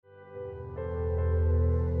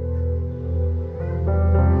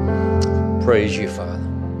Praise you, Father.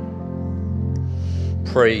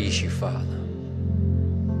 Praise you, Father.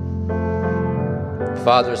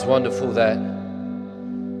 Father, it's wonderful that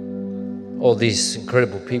all these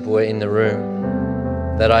incredible people are in the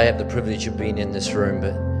room, that I have the privilege of being in this room,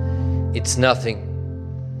 but it's nothing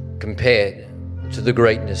compared to the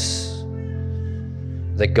greatness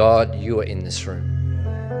that God, you are in this room.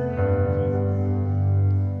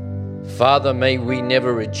 Father, may we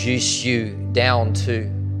never reduce you down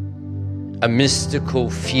to a mystical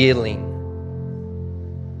feeling,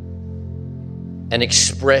 an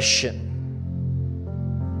expression,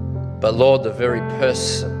 but Lord, the very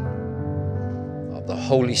person of the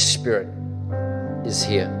Holy Spirit is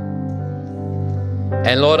here.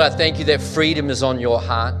 And Lord, I thank you that freedom is on your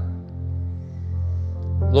heart.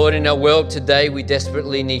 Lord, in our world today, we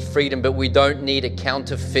desperately need freedom, but we don't need a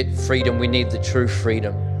counterfeit freedom. We need the true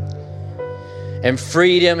freedom. And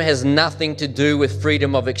freedom has nothing to do with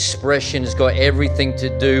freedom of expression. It's got everything to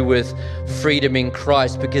do with freedom in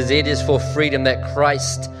Christ, because it is for freedom that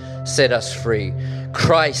Christ set us free.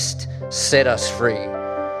 Christ set us free.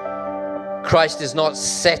 Christ is not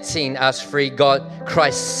setting us free.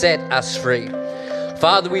 Christ set us free.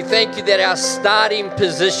 Father, we thank you that our starting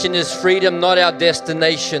position is freedom, not our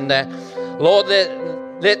destination. That, Lord,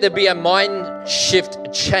 let there be a mind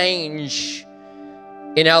shift change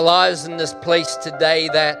in our lives in this place today,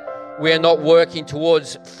 that we are not working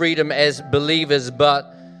towards freedom as believers,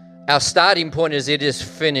 but our starting point is it is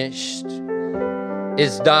finished.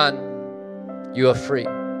 It's done. You are free.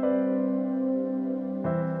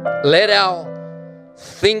 Let our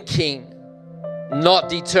thinking not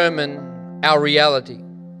determine our reality.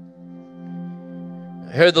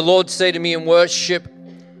 I heard the Lord say to me in worship,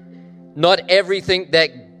 not everything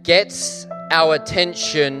that gets our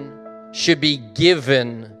attention should be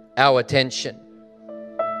given our attention.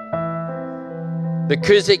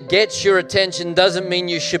 Because it gets your attention doesn't mean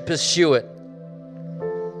you should pursue it.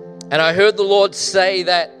 And I heard the Lord say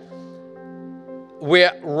that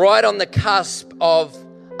we're right on the cusp of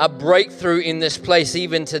a breakthrough in this place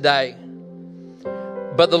even today.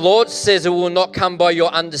 But the Lord says it will not come by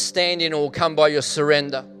your understanding, it will come by your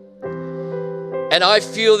surrender. And I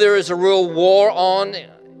feel there is a real war on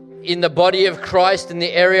in the body of Christ in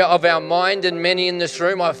the area of our mind, and many in this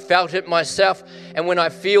room, I've felt it myself. And when I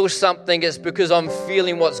feel something, it's because I'm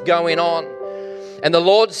feeling what's going on. And the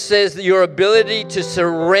Lord says that your ability to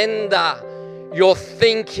surrender your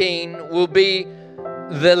thinking will be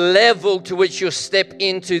the level to which you'll step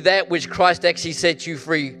into that which Christ actually sets you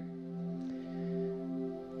free.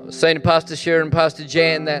 I was saying to Pastor Sharon and Pastor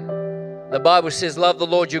Jan that the Bible says, love the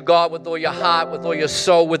Lord your God with all your heart, with all your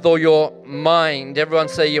soul, with all your mind. Everyone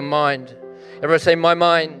say your mind. Everyone say my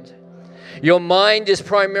mind. Your mind is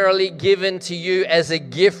primarily given to you as a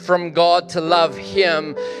gift from God to love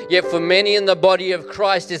Him. Yet for many in the body of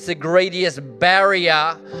Christ, it's the greatest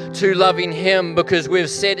barrier to loving Him, because we've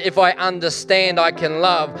said, if I understand, I can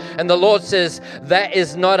love. And the Lord says that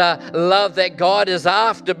is not a love that God is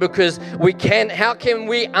after, because how can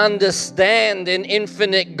we understand an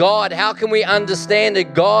infinite God? How can we understand a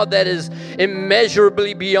God that is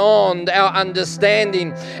immeasurably beyond our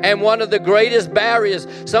understanding? And one of the greatest barriers,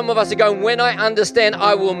 some of us are going, when I understand,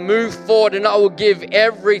 I will move forward and I will give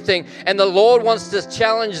everything. And the Lord wants to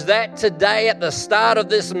challenge that today at the start of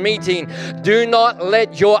this meeting. Do not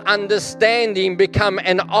let your understanding become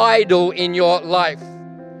an idol in your life.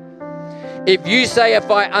 If you say,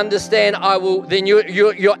 if I understand, I will, then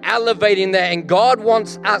you're elevating that. And God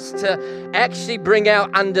wants us to actually bring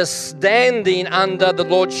our understanding under the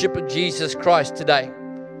Lordship of Jesus Christ today.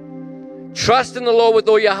 Trust in the Lord with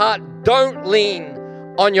all your heart. Don't lean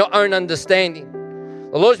on your own understanding.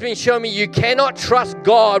 The Lord's been showing me you cannot trust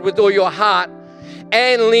God with all your heart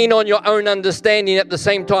and lean on your own understanding at the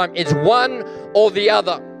same time. It's one or the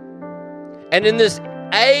other. And in this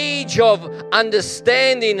age of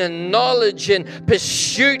understanding and knowledge and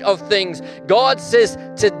pursuit of things, God says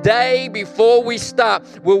today, before we start,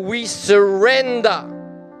 will we surrender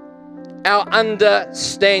our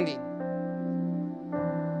understanding?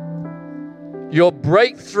 Your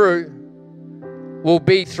breakthrough will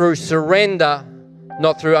be through surrender,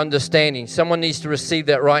 not through understanding. Someone needs to receive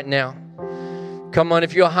that right now. Come on,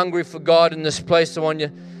 if you're hungry for God in this place, I want you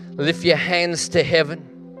to lift your hands to heaven.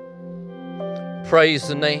 Praise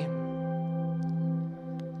the name.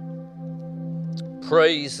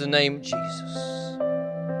 Praise the name of Jesus.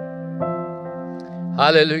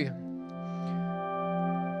 Hallelujah.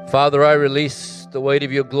 Father, I release the weight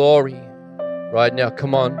of your glory right now.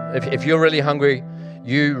 Come on. If you're really hungry,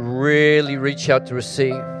 you really reach out to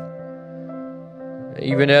receive.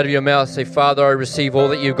 Even out of your mouth, say, Father, I receive all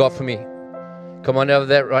that you've got for me. Come on, out of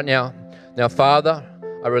that right now. Now, Father,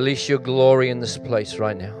 I release your glory in this place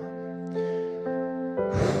right now.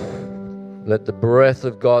 Let the breath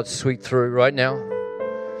of God sweep through right now.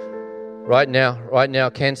 Right now, right now.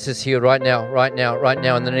 Cancer's here right now, right now, right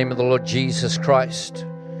now, in the name of the Lord Jesus Christ.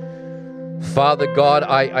 Father God,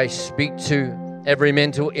 I speak to every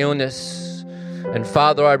mental illness. And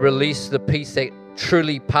Father, I release the peace that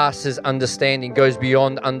truly passes understanding, goes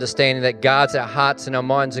beyond understanding, that guards our hearts and our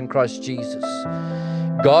minds in Christ Jesus.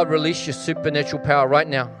 God, release your supernatural power right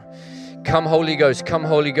now. Come, Holy Ghost, come,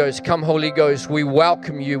 Holy Ghost, come, Holy Ghost. We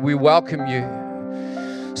welcome you, we welcome you.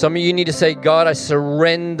 Some of you need to say, God, I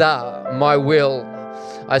surrender my will.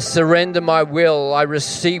 I surrender my will. I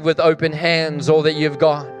receive with open hands all that you've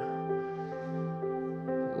got.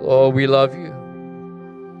 Lord, we love you.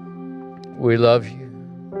 We love you.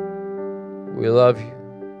 We love you.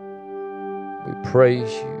 We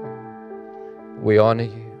praise you. We honor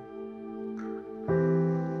you.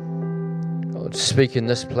 Lord, speak in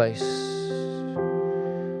this place.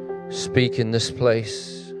 Speak in this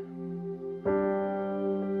place.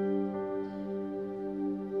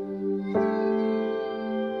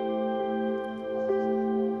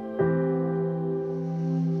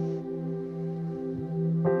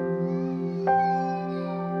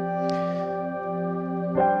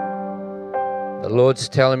 The Lord's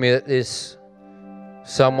telling me that there's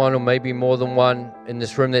someone, or maybe more than one, in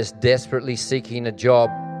this room that's desperately seeking a job.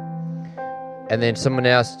 And then someone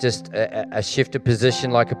else just a shift of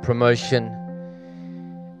position, like a promotion.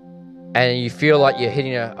 And you feel like you're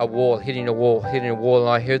hitting a wall. And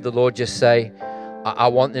I heard the Lord just say, I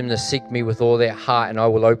want them to seek me with all their heart, and I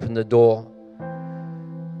will open the door.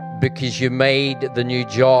 Because you made the new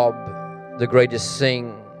job the greatest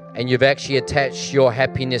thing. And you've actually attached your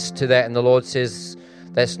happiness to that. And the Lord says,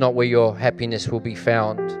 that's not where your happiness will be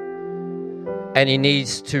found. And He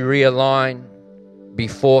needs to realign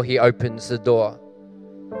before He opens the door.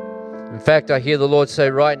 In fact, I hear the Lord say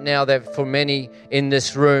right now that for many in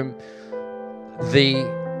this room, the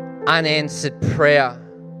unanswered prayer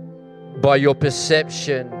by your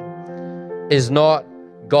perception is not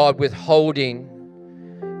God withholding.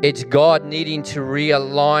 It's God needing to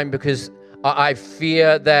realign, because I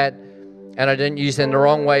fear that, and I didn't use that in the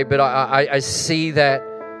wrong way, but I see that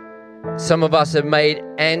some of us have made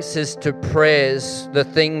answers to prayers the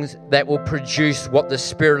things that will produce what the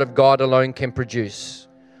Spirit of God alone can produce.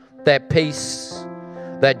 That peace,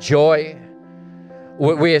 that joy.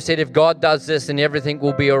 We have said, if God does this, then everything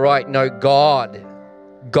will be all right. No, God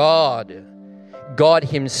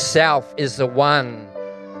Himself is the one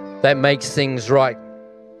that makes things right.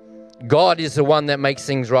 God is the one that makes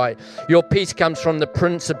things right. Your peace comes from the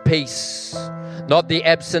Prince of Peace, not the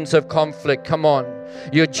absence of conflict. Come on.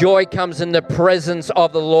 Your joy comes in the presence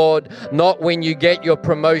of the Lord, not when you get your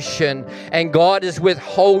promotion. And God is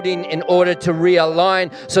withholding in order to realign,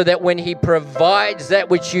 so that when He provides that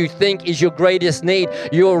which you think is your greatest need,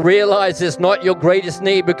 you'll realize it's not your greatest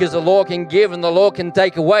need, because the Lord can give and the Lord can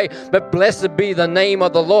take away. But blessed be the name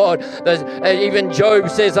of the Lord. Even Job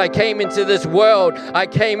says, I came into this world, I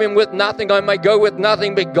came in with nothing, I may go with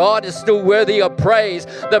nothing, but God is still worthy of praise.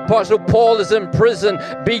 The Apostle Paul is in prison,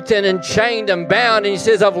 beaten and chained and bound. And he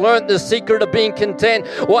says, I've learned the secret of being content,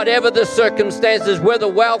 whatever the circumstances, whether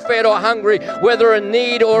well-fed or hungry, whether in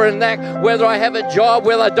need or in lack, whether I have a job,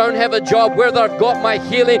 whether I don't have a job, whether I've got my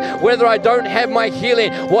healing, whether I don't have my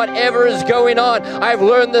healing, whatever is going on, I've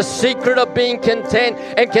learned the secret of being content.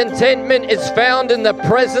 And contentment is found in the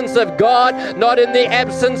presence of God, not in the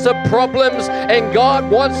absence of problems. And God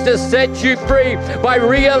wants to set you free by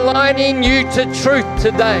realigning you to truth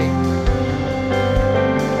today.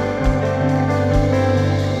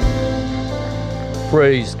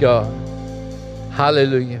 Praise God.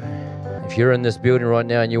 Hallelujah. If you're in this building right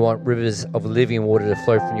now and you want rivers of living water to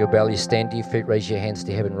flow from your belly, stand to your feet, raise your hands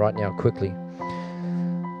to heaven right now, quickly.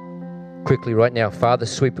 Quickly, right now. Father,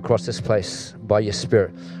 sweep across this place by your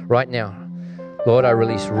Spirit. Right now, Lord, I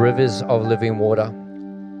release rivers of living water.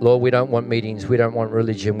 Lord, we don't want meetings. We don't want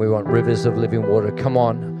religion. We want rivers of living water. Come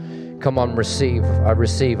on. Come on, receive. I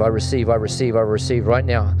receive, I receive, I receive, I receive right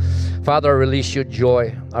now. Father, I release your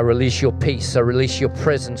joy. I release your peace. I release your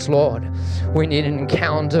presence, Lord. We need an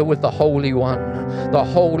encounter with the Holy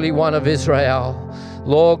One of Israel.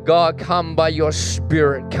 Lord God, come by your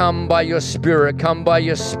Spirit. Come by your Spirit. Come by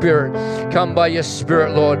your Spirit. Come by your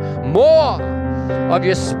Spirit, Lord. More of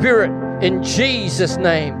your Spirit. In Jesus'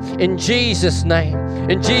 name, in Jesus' name,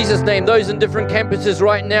 in Jesus' name. Those in different campuses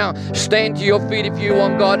right now, stand to your feet if you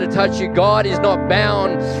want God to touch you. God is not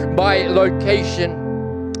bound by location.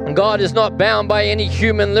 God is not bound by any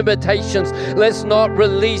human limitations. Let's not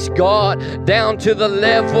release God down to the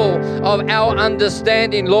level of our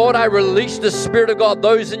understanding. Lord, I release the Spirit of God.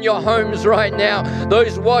 Those in your homes right now,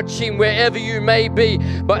 those watching wherever you may be,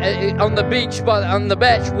 but on the beach, but on the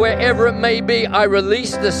beach, wherever it may be, I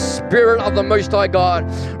release the Spirit of the Most High God.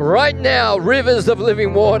 Right now, rivers of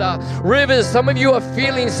living water. Rivers, some of you are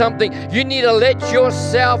feeling something. You need to let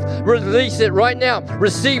yourself release it right now.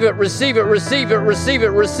 Receive it, receive it, receive it, receive it,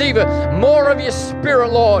 receive it. More of your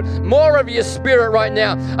Spirit, Lord. More of your Spirit right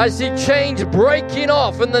now. I see chains breaking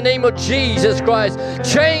off in the name of Jesus Christ.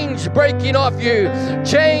 Chains breaking off you.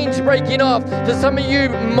 Chains breaking off. To some of you,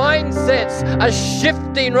 mindsets are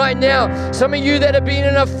shifting right now. Some of you that have been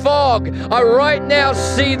in a fog, I right now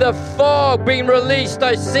see the fog being released.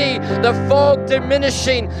 I see the fog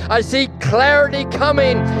diminishing. I see clarity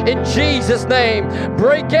coming in Jesus' name.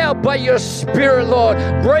 Break out by your Spirit, Lord.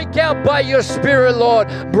 Break out by your Spirit, Lord.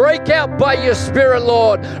 Break out by your Spirit,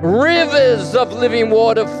 Lord. Rivers of living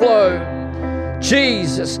water flow.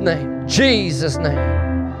 Jesus' name. Jesus'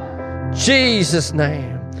 name. Jesus'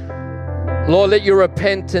 name. Lord, let your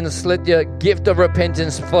repentance, let your gift of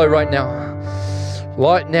repentance flow right now.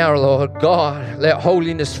 Right now, Lord God, let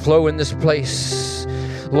holiness flow in this place.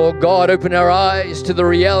 Lord God, open our eyes to the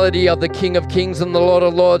reality of the King of Kings and the Lord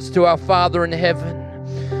of Lords, to our Father in heaven.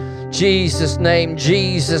 Jesus' name,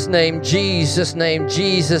 Jesus' name, Jesus' name,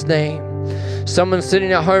 Jesus' name. Someone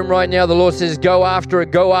sitting at home right now, the Lord says, go after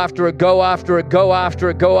it, go after it, go after it, go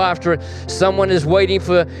after it, go after it. Someone is waiting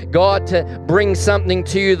for God to bring something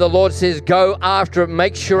to you. The Lord says, go after it.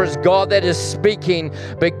 Make sure it's God that is speaking,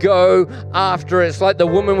 but go after it. It's like the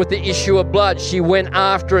woman with the issue of blood. She went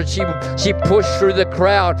after it. She pushed through the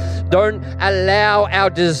crowd. Don't allow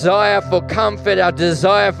our desire for comfort, our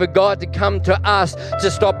desire for God to come to us,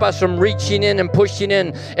 to stop us from reaching in and pushing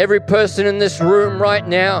in. Every person in this room right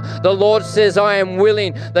now, the Lord says, I am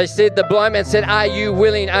willing. They said, the blind man said, are you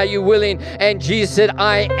willing? Are you willing? And Jesus said,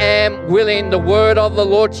 I am willing. The word of the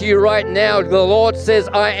Lord to you right now. The Lord says,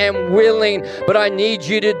 I am willing, but I need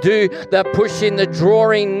you to do the pushing, the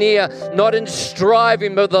drawing near, not in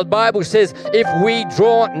striving, but the Bible says, if we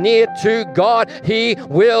draw near to God, He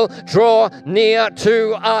will draw near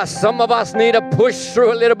to us. Some of us need to push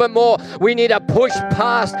through a little bit more. We need to push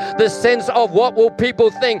past the sense of what will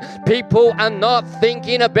people think. People are not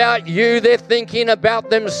thinking about you. They're thinking about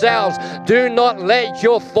themselves. Do not let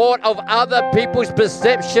your thought of other people's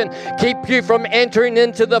perception keep you from entering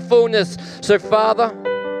into the fullness. So, Father,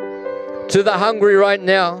 to the hungry right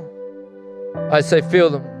now, I say, fill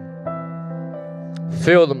them.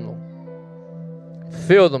 Fill them, Lord.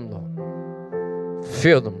 Fill them, Lord.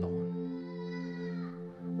 Fill them, Lord.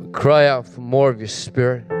 We cry out for more of your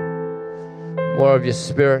Spirit. More of your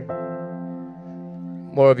Spirit.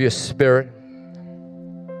 More of your Spirit.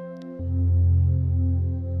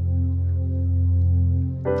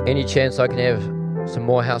 Any chance I can have some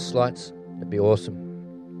more house lights? That'd be awesome.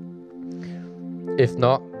 If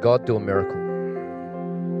not, God, do a miracle.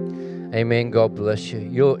 Amen. God bless you.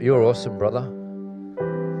 You're awesome, brother.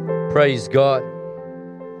 Praise God.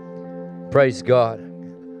 Praise God.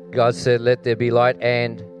 God said, let there be light,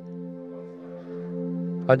 and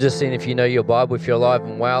I'm just seeing if you know your Bible, if you're alive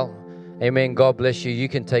and well. Amen. God bless you. You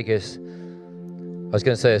can take us. I was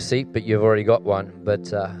going to say a seat, but you've already got one.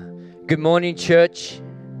 But good morning, church.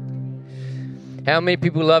 How many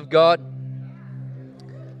people love God?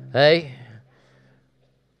 Hey?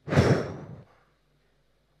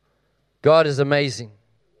 God is amazing.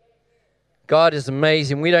 God is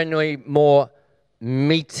amazing. We don't need more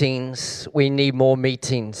meetings. We need more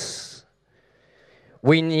meetings.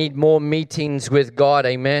 We need more meetings with God.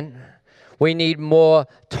 Amen. We need more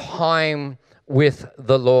time with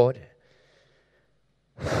the Lord.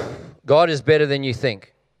 God is better than you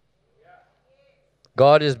think.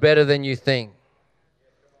 God is better than you think.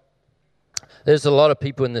 There's a lot of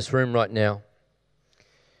people in this room right now.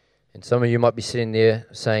 And some of you might be sitting there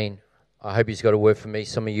saying, I hope he's got a word for me.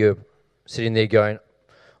 Some of you are sitting there going,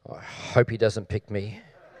 I hope he doesn't pick me.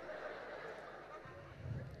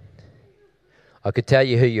 I could tell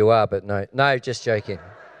you who you are, but no, just joking.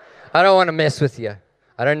 I don't want to mess with you.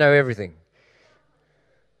 I don't know everything.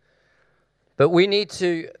 But we need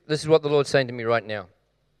to, this is what the Lord's saying to me right now.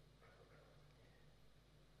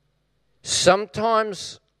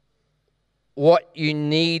 Sometimes what you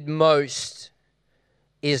need most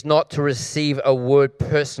is not to receive a word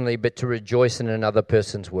personally, but to rejoice in another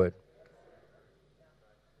person's word.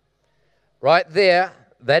 Right there,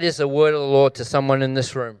 that is a word of the Lord to someone in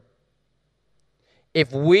this room.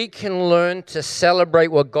 If we can learn to celebrate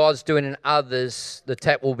what God's doing in others, the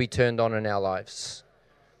tap will be turned on in our lives.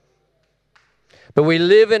 But we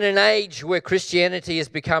live in an age where Christianity has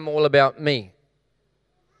become all about me.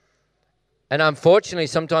 And unfortunately,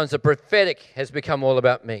 sometimes the prophetic has become all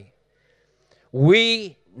about me.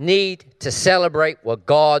 We need to celebrate what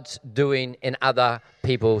God's doing in other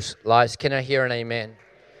people's lives. Can I hear an amen?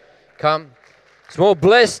 Come. It's more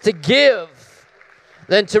blessed to give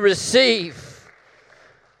than to receive.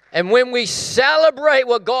 And when we celebrate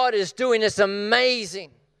what God is doing, it's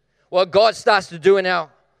amazing what God starts to do in our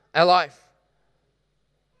life.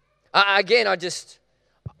 I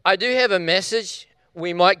do have a message.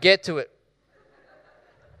 We might get to it.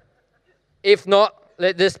 If not,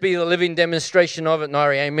 let this be the living demonstration of it,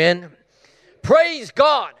 Nari. Amen. Praise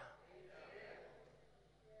God.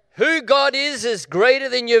 Who God is greater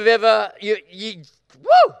than you've ever...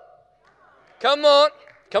 Woo! Come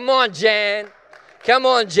on, Jan. Come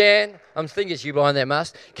on, Jan. I'm thinking it's you behind that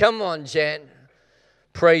mask. Come on, Jan.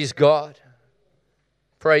 Praise God.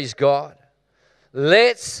 Praise God.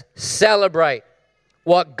 Let's celebrate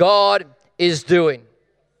what God is doing.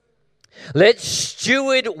 Let's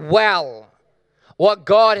steward well what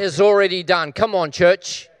God has already done. Come on,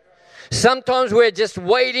 church. Sometimes we're just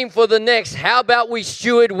waiting for the next. How about we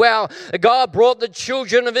steward well? God brought the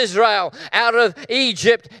children of Israel out of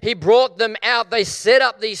Egypt. He brought them out. They set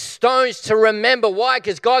up these stones to remember. Why?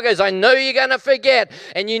 Because God goes, I know you're going to forget.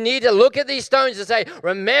 And you need to look at these stones and say,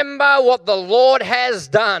 remember what the Lord has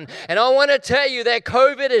done. And I want to tell you that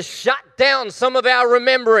COVID has shut down some of our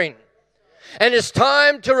remembering. And it's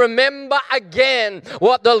time to remember again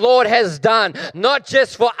what the Lord has done, not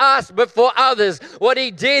just for us, but for others. What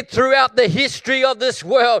He did throughout the history of this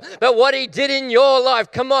world, but what He did in your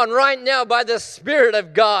life. Come on, right now, by the Spirit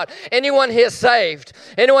of God. Anyone here saved?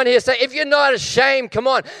 Anyone here saved? If you're not ashamed, come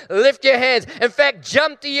on, lift your hands. In fact,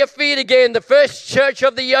 jump to your feet again. The first church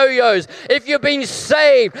of the yo-yos. If you've been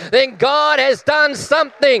saved, then God has done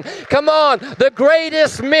something. Come on, the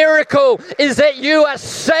greatest miracle is that you are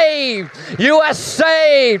saved. You are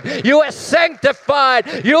saved. You are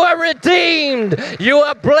sanctified. You are redeemed. You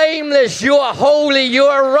are blameless. You are holy. You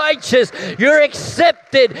are righteous. You're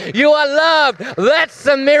accepted. You are loved. That's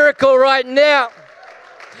the miracle right now.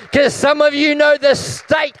 Because some of you know the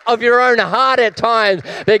state of your own heart at times.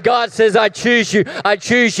 That God says, I choose you. I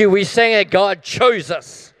choose you. We sang it. God chose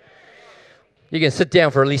us. You can sit down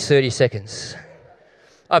for at least 30 seconds.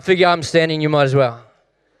 I figure I'm standing. You might as well.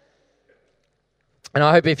 And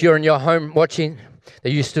I hope if you're in your home watching,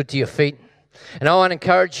 that you stood to your feet. And I want to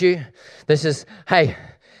encourage you. This is, hey,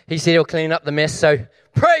 He said He'll clean up the mess. So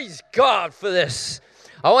praise God for this.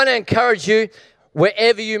 I want to encourage you,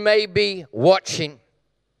 wherever you may be watching,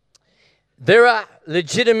 there are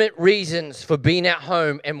legitimate reasons for being at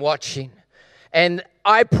home and watching. And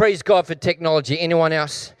I praise God for technology. Anyone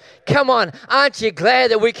else? Come on, aren't you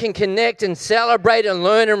glad that we can connect and celebrate and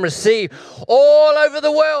learn and receive all over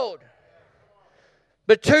the world?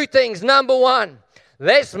 But two things. Number one,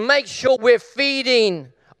 let's make sure we're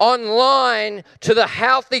feeding online to the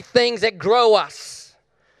healthy things that grow us.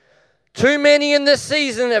 Too many in this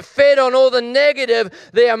season have fed on all the negative.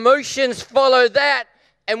 Their emotions follow that.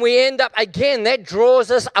 And we end up, again, that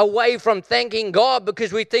draws us away from thanking God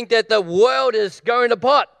because we think that the world is going to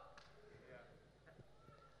pot.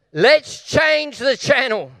 Let's change the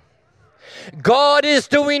channel. God is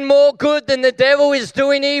doing more good than the devil is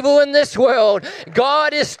doing evil in this world.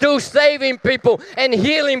 God is still saving people and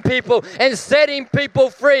healing people and setting people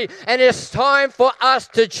free. And it's time for us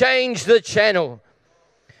to change the channel.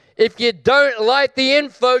 If you don't like the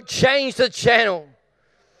info, change the channel.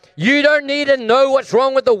 You don't need to know what's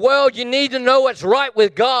wrong with the world. You need to know what's right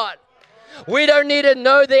with God. We don't need to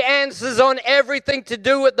know the answers on everything to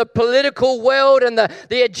do with the political world and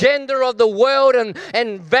the agenda of the world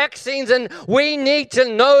and vaccines. And we need to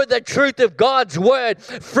know the truth of God's word.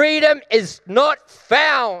 Freedom is not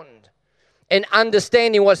found in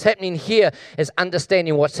understanding what's happening here. It's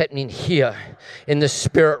understanding what's happening here in the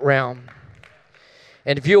spirit realm.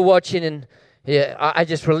 And if you're watching, and I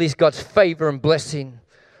just release God's favor and blessing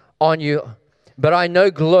on you. But I know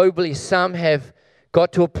globally some have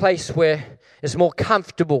got to a place where it's more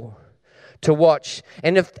comfortable to watch.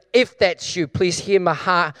 And if that's you, please hear my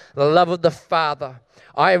heart, the love of the Father.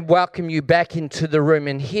 I welcome you back into the room.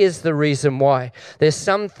 And here's the reason why. There's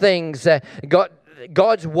some things that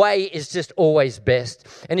God's way is just always best.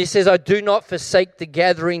 And He says, I do not forsake the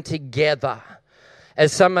gathering together.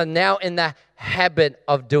 As some are now in the habit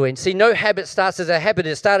of doing. See, no habit starts as a habit.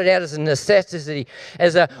 It started out as a necessity,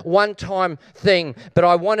 as a one-time thing. But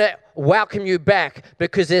I want to welcome you back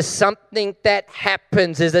because there's something that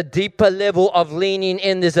happens. There's a deeper level of leaning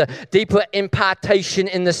in. There's a deeper impartation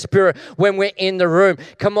in the Spirit when we're in the room.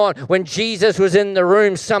 Come on, when Jesus was in the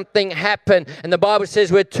room, something happened. And the Bible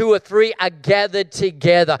says where 2 or 3 are gathered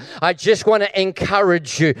together. I just want to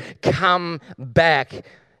encourage you, come back.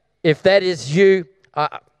 If that is you,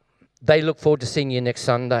 they look forward to seeing you next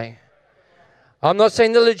Sunday. I'm not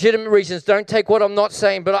saying the legitimate reasons. Don't take what I'm not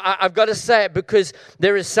saying, but I've got to say it because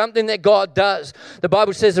there is something that God does. The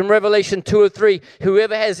Bible says in Revelation 2 or 3,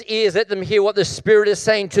 whoever has ears, let them hear what the Spirit is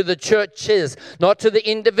saying to the churches, not to the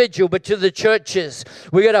individual, but to the churches.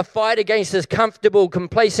 We've got to fight against this comfortable,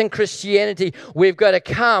 complacent Christianity. We've got to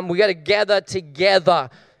come. We've got to gather together.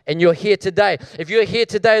 And you're here today. If you're here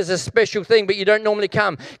today as a special thing, but you don't normally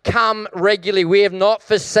come regularly. We have not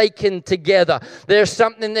forsaken together. There's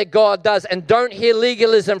something that God does. And don't hear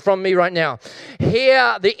legalism from me right now.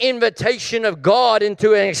 Hear the invitation of God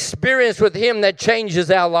into an experience with Him that changes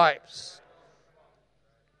our lives.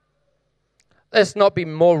 Let's not be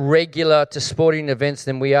more regular to sporting events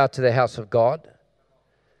than we are to the house of God.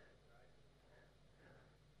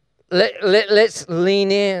 Let's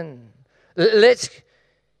lean in.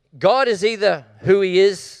 God is either who He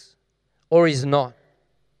is or He's not.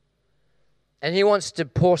 And He wants to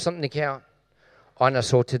pour something out on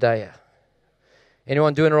us all today.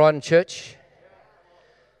 Anyone doing all right in church?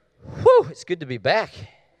 Whew, it's good to be back.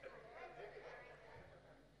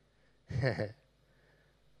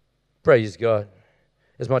 Praise God.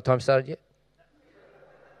 Has my time started yet?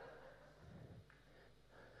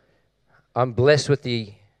 I'm blessed with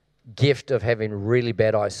the gift of having really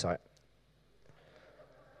bad eyesight.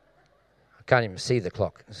 Can't even see the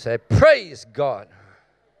clock. So praise God.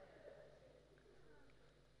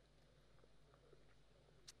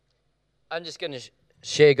 I'm just going to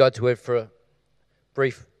share God's word for a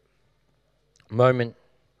brief moment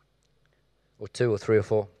or 2 or 3 or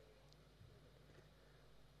 4.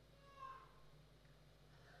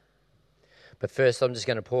 But first, I'm just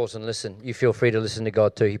going to pause and listen. You feel free to listen to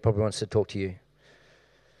God too. He probably wants to talk to you.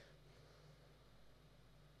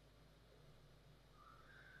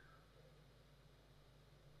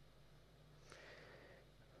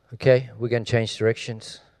 Okay, we're going to change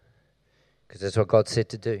directions because that's what God said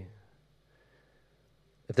to do.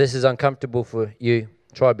 If this is uncomfortable for you,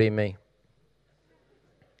 try being me.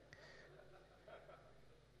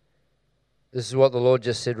 This is what the Lord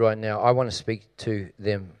just said right now. I want to speak to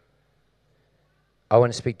them. I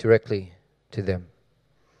want to speak directly to them.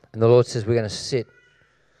 And the Lord says we're going to sit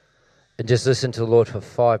and just listen to the Lord for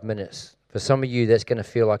 5 minutes. For some of you, that's going to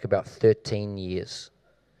feel like about 13 years.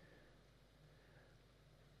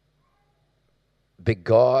 But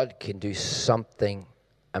God can do something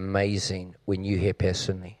amazing when you hear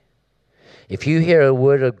personally. If you hear a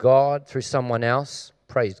word of God through someone else,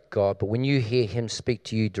 praise God. But when you hear Him speak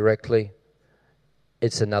to you directly,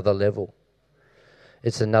 it's another level.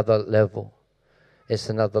 It's another level.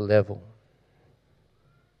 It's another level.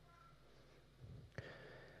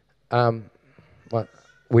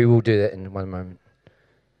 We will do that in one moment.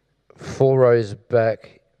 4 rows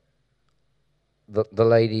back, the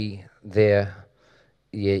lady there.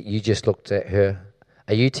 Yeah, you just looked at her.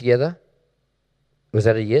 Are you together? Was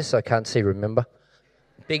that a yes? I can't see, remember?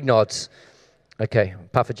 Big nods. Okay,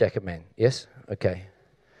 puffer jacket man. Yes? Okay.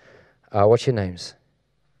 What's your names?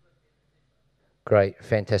 Great,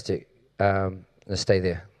 fantastic. Let's stay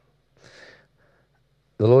there.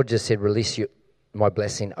 The Lord just said, release my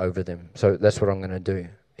blessing over them. So that's what I'm going to do.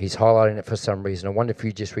 He's highlighting it for some reason. I wonder if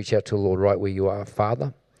you just reach out to the Lord right where you are.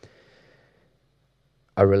 Father,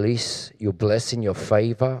 I release your blessing, your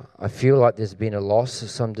favor. I feel like there's been a loss of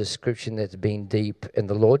some description that's been deep. And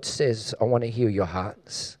the Lord says, I want to heal your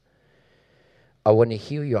hearts. I want to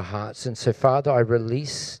heal your hearts. And so, Father, I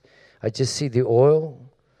just see the oil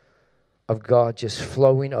of God just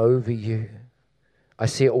flowing over you. I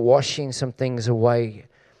see it washing some things away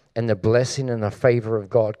and the blessing and the favor of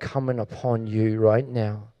God coming upon you right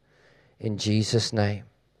now. In Jesus' name.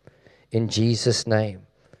 In Jesus' name.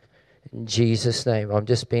 In Jesus' name. I'm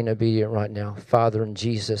just being obedient right now. Father, in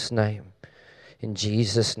Jesus' name. In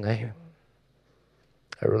Jesus' name.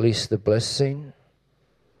 I release the blessing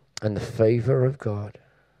and the favor of God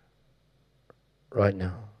right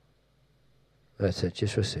now. That's it.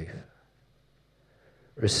 Just receive.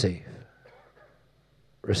 Receive.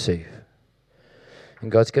 Receive.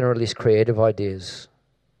 And God's going to release creative ideas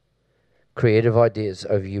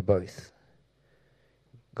over you both.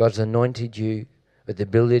 God's anointed you with the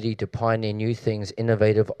ability to pioneer new things,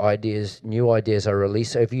 innovative ideas. New ideas are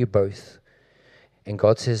released over you both And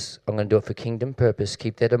God says, I'm going to do it for kingdom purpose.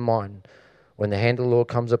 Keep that in mind. When the hand of the Lord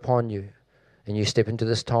comes upon you and you step into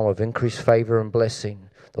this time of increased favor and blessing,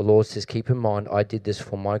 the Lord says, keep in mind, I did this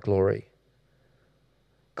for my glory.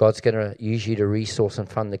 God's going to use you to resource and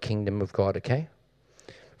fund the kingdom of God, okay?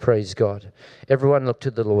 Praise God. Everyone look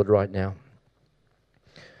to the Lord right now.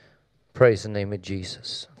 Praise the name of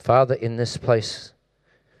Jesus. Father, in this place,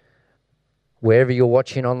 wherever you're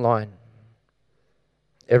watching online,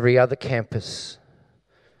 every other campus,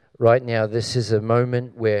 right now, this is a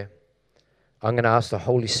moment where I'm going to ask the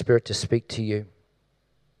Holy Spirit to speak to you.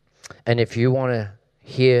 And if you want to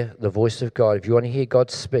hear the voice of God, if you want to hear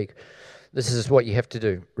God speak, this is what you have to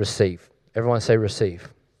do. Receive. Everyone say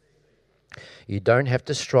receive. You don't have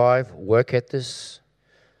to strive, work at this.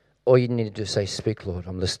 All you need to do is say, speak, Lord,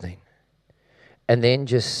 I'm listening. And then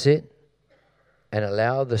just sit and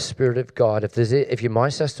allow the Spirit of God. If your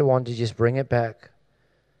mind starts to wander, just bring it back.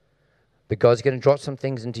 But God's going to drop some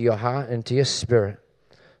things into your heart, into your spirit.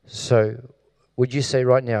 So would you say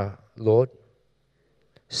right now, Lord,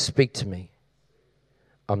 speak to me.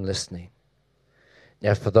 I'm listening.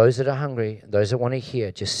 Now, for those that are hungry, those that want to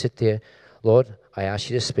hear, just sit there. Lord, I ask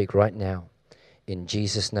you to speak right now in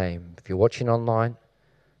Jesus' name. If you're watching online,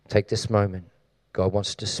 take this moment. God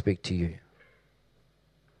wants to speak to you.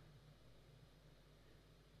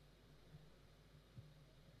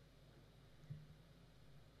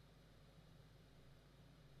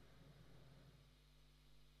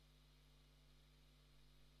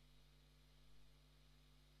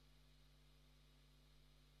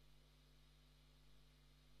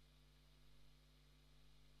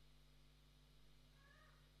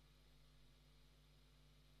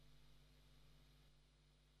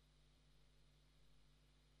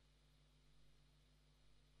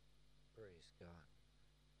 Praise God.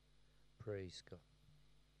 Praise God.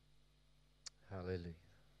 Hallelujah.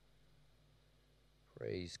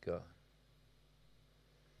 Praise God.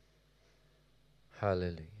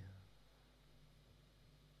 Hallelujah.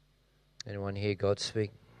 Anyone hear God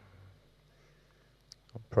speak?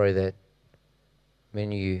 I pray that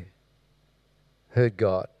many of you heard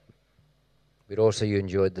God, but also you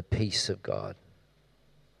enjoyed the peace of God.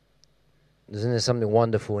 Isn't there something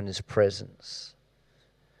wonderful in His presence?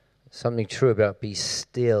 Something true about be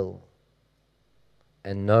still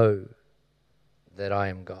and know that I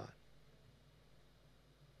am God.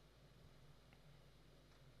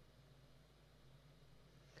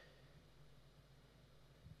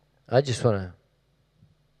 I just want to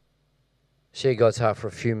share God's heart for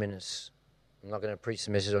a few minutes. I'm not going to preach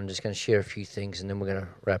the message. I'm just going to share a few things and then we're going to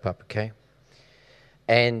wrap up, okay?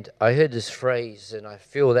 And I heard this phrase and I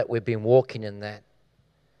feel that we've been walking in that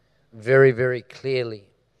very, very clearly.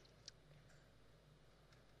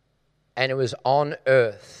 And it was on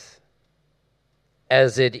earth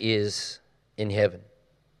as it is in heaven.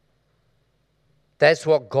 That's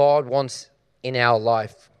what God wants in our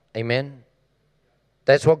life. Amen?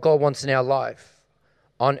 That's what God wants in our life.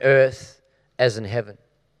 On earth as in heaven.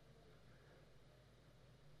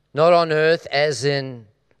 Not on earth as in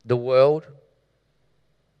the world.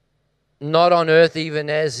 Not on earth even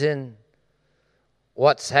as in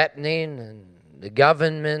what's happening and the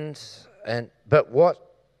government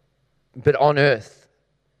but on earth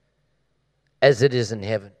as it is in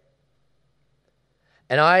heaven.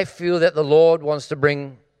 And I feel that the Lord wants to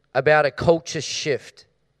bring about a culture shift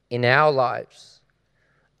in our lives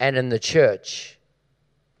and in the church.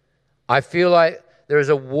 I feel like there is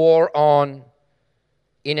a war on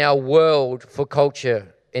in our world for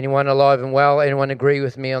culture. Anyone alive and well? Anyone agree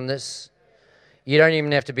with me on this? You don't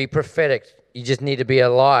even have to be prophetic. You just need to be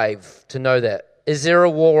alive to know that. Is there a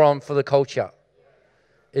war on for the culture?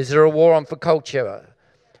 Is there a war on for culture?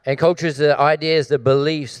 And culture is the ideas, the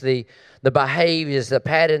beliefs, the behaviors, the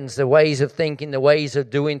patterns, the ways of thinking, the ways of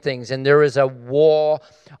doing things. And there is a war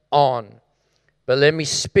on. But let me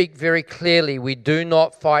speak very clearly. We do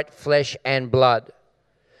not fight flesh and blood.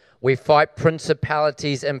 We fight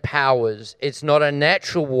principalities and powers. It's not a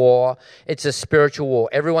natural war. It's a spiritual war.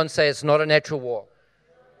 Everyone say it's not a natural war.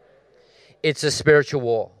 It's a spiritual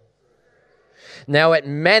war. Now, it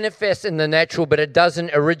manifests in the natural, but it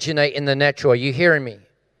doesn't originate in the natural. Are you hearing me?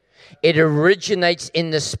 It originates in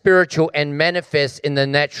the spiritual and manifests in the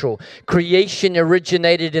natural. Creation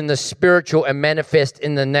originated in the spiritual and manifests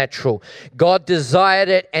in the natural. God desired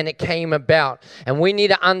it and it came about. And we need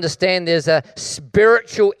to understand there's a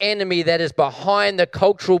spiritual enemy that is behind the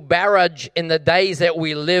cultural barrage in the days that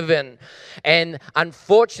we live in. And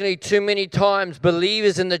unfortunately, too many times,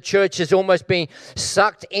 believers in the church is almost being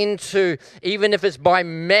sucked into, even if it's by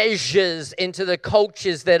measures, into the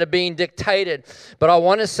cultures that are being dictated. But I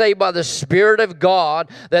want to say by the Spirit of God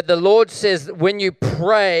that the Lord says when you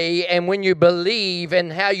pray and when you believe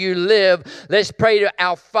and how you live, let's pray to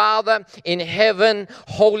our Father in heaven.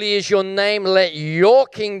 Holy is your name. Let your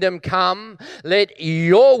kingdom come. Let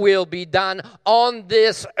your will be done on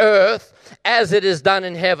this earth as it is done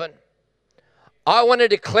in heaven. I want to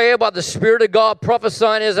declare by the Spirit of God,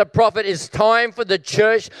 prophesying as a prophet, it's time for the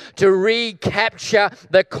church to recapture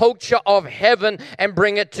the culture of heaven and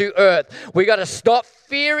bring it to earth. We got to stop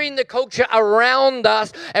fearing the culture around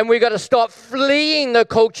us, and we got to stop fleeing the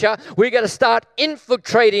culture. We got to start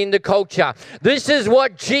infiltrating the culture. This is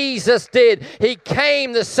what Jesus did. He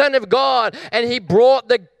came, the Son of God, and he brought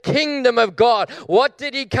the kingdom of God. What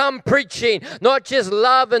did he come preaching? Not just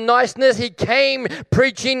love and niceness. He came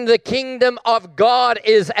preaching the kingdom of God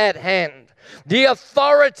is at hand. The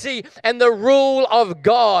authority and the rule of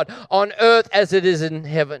God on earth as it is in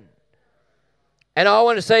heaven. And I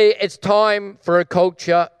want to say it's time for a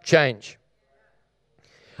culture change.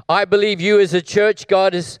 I believe you as a church,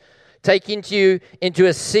 God is taking you into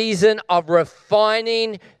a season of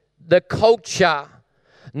refining the culture,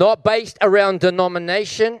 not based around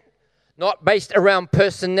denomination, not based around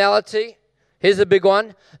personality. Here's a big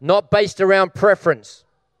one, not based around preference.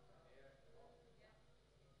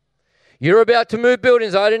 You're about to move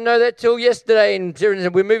buildings. I didn't know that till yesterday. And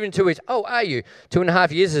we're moving 2 weeks. Oh, are you?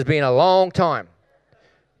 2.5 years has been a long time.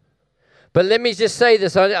 But let me just say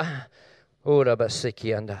this. I'm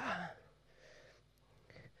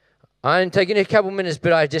taking a couple minutes,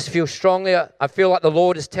 but I just feel strongly. I feel like the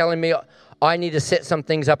Lord is telling me I need to set some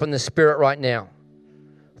things up in the Spirit right now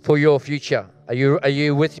for your future. Are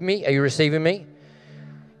you with me? Are you receiving me?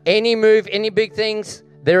 Any move, any big things,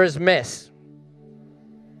 there is mess.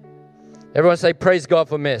 Everyone say, praise God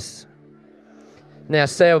for mess. Now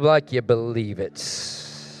say it like you believe it.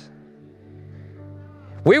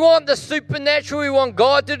 We want the supernatural. We want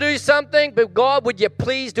God to do something. But God, would you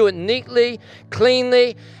please do it neatly,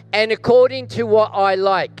 cleanly, and according to what I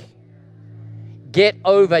like? Get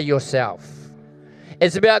over yourself.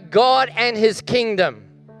 It's about God and His kingdom.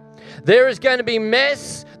 There is going to be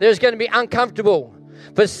mess. There's going to be uncomfortable.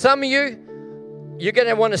 For some of you, you're going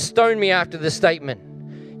to want to stone me after this statement.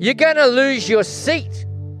 You're going to lose your seat.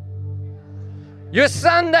 Your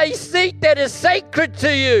Sunday seat that is sacred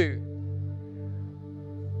to you.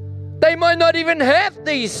 They might not even have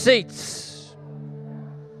these seats.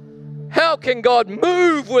 How can God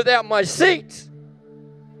move without my seat?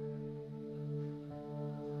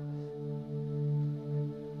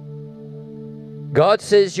 God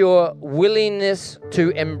says your willingness to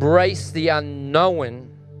embrace the unknown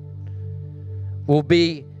will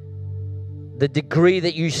be the degree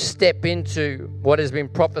that you step into what has been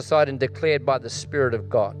prophesied and declared by the Spirit of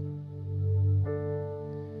God.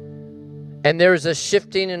 And there is a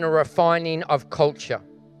shifting and a refining of culture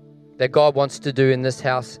that God wants to do in this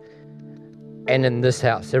house and in this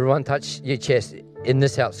house. Everyone touch your chest. In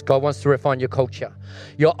this house, God wants to refine your culture,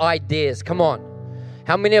 your ideas. Come on.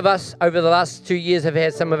 How many of us over the last 2 years have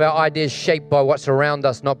had some of our ideas shaped by what's around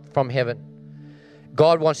us, not from heaven?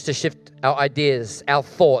 God wants to shift our ideas, our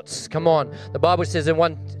thoughts. Come on. The Bible says in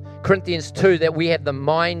 1 Corinthians 2 that we have the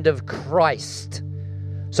mind of Christ.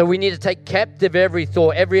 So we need to take captive every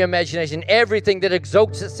thought, every imagination, everything that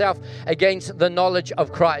exalts itself against the knowledge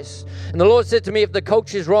of Christ. And the Lord said to me, if the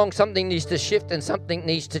culture is wrong, something needs to shift and something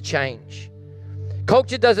needs to change.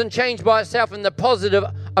 Culture doesn't change by itself in the positive,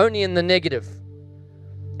 only in the negative.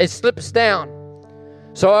 It slips down.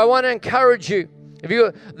 So I want to encourage you,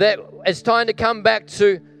 that it's time to come back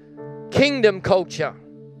to kingdom culture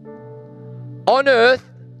on earth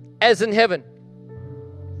as in heaven.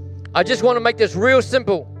 I just want to make this real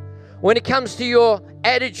simple. When it comes to your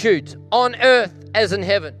attitudes on earth as in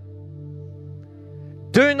heaven,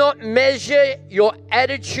 do not measure your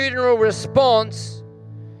attitudinal response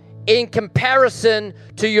in comparison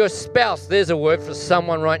to your spouse. There's a word for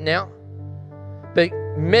someone right now. But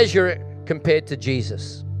measure it compared to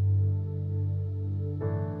Jesus.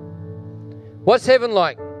 What's heaven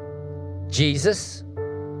like? Jesus.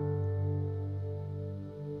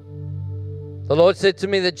 The Lord said to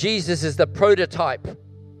me that Jesus is the prototype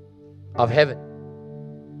of heaven.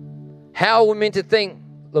 How we're meant to think,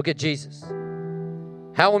 look at Jesus.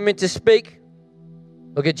 How we're meant to speak,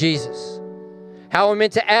 look at Jesus. How we're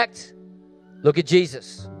meant to act, look at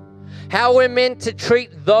Jesus. How we're meant to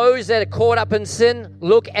treat those that are caught up in sin,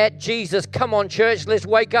 look at Jesus. Come on, church, let's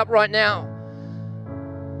wake up right now.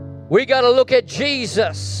 We got to look at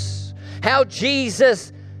Jesus. How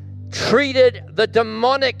Jesus treated the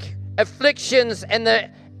demonic afflictions and the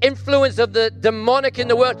influence of the demonic in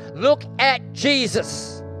the world. Look at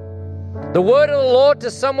Jesus. The word of the Lord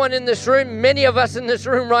to someone in this room, many of us in this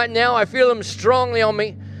room right now, I feel them strongly on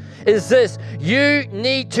me, is this: you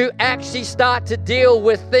need to actually start to deal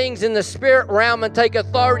with things in the spirit realm and take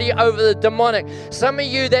authority over the demonic. Some of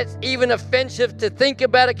you, that's even offensive to think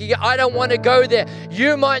about it. You go, I don't want to go there.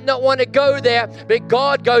 You might not want to go there, but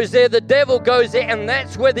God goes there, the devil goes there, and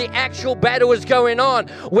that's where the actual battle is going on.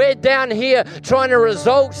 We're down here trying to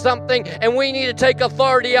resolve something, and we need to take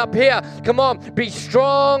authority up here. Come on, be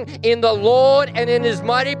strong in the Lord and in His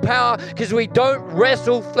mighty power, because we don't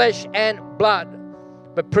wrestle flesh and blood,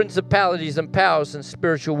 but principalities and powers and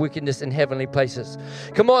spiritual wickedness in heavenly places.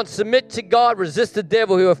 Come on, submit to God, resist the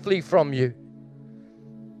devil, he will flee from you.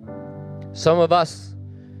 Some of us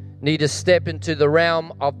need to step into the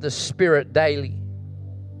realm of the Spirit daily.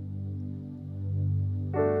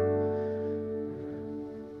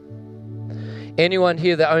 Anyone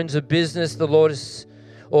here that owns a business, the Lord is,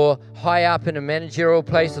 or high up in a managerial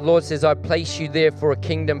place, the Lord says, I place you there for a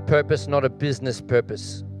kingdom purpose, not a business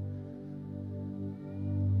purpose.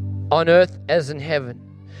 On earth as in heaven.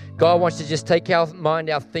 God wants to just take our mind,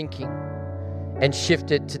 our thinking, and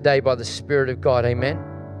shift it today by the Spirit of God. Amen.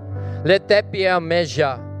 Let that be our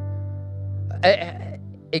measure.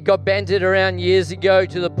 It got banded around years ago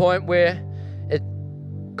to the point where it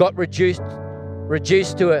got reduced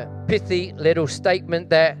to a pithy little statement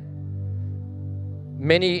that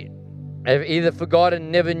many have either forgotten,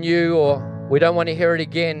 never knew, or we don't want to hear it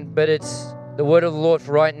again. But it's the word of the Lord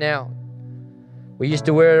for right now. We used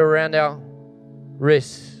to wear it around our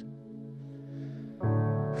wrists.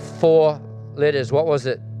 4 letters. What was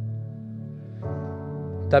it?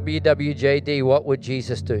 WWJD. What would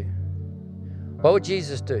Jesus do? What would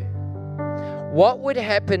Jesus do? What would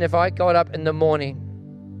happen if I got up in the morning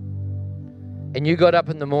and you got up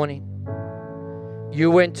in the morning?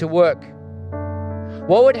 You went to work.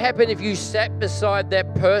 What would happen if you sat beside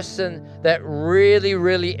that person that really,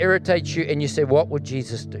 really irritates you and you said, what would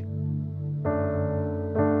Jesus do?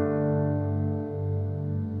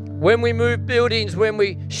 When we move buildings, when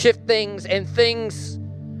we shift things and things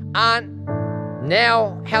aren't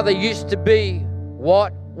now how they used to be,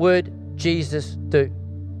 what would Jesus do?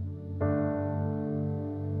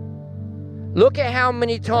 Look at how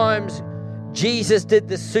many times Jesus did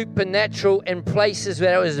the supernatural in places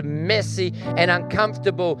where it was messy and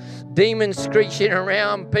uncomfortable. Demons screeching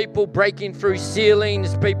around, people breaking through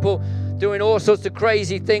ceilings, people doing all sorts of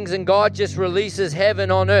crazy things, and God just releases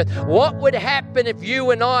heaven on earth. What would happen if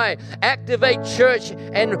you and I activate church,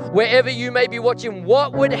 and wherever you may be watching,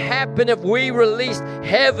 what would happen if we released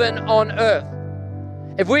heaven on earth?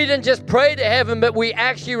 If we didn't just pray to heaven, but we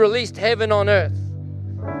actually released heaven on earth?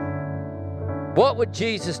 What would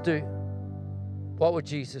Jesus do? What would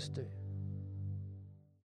Jesus do?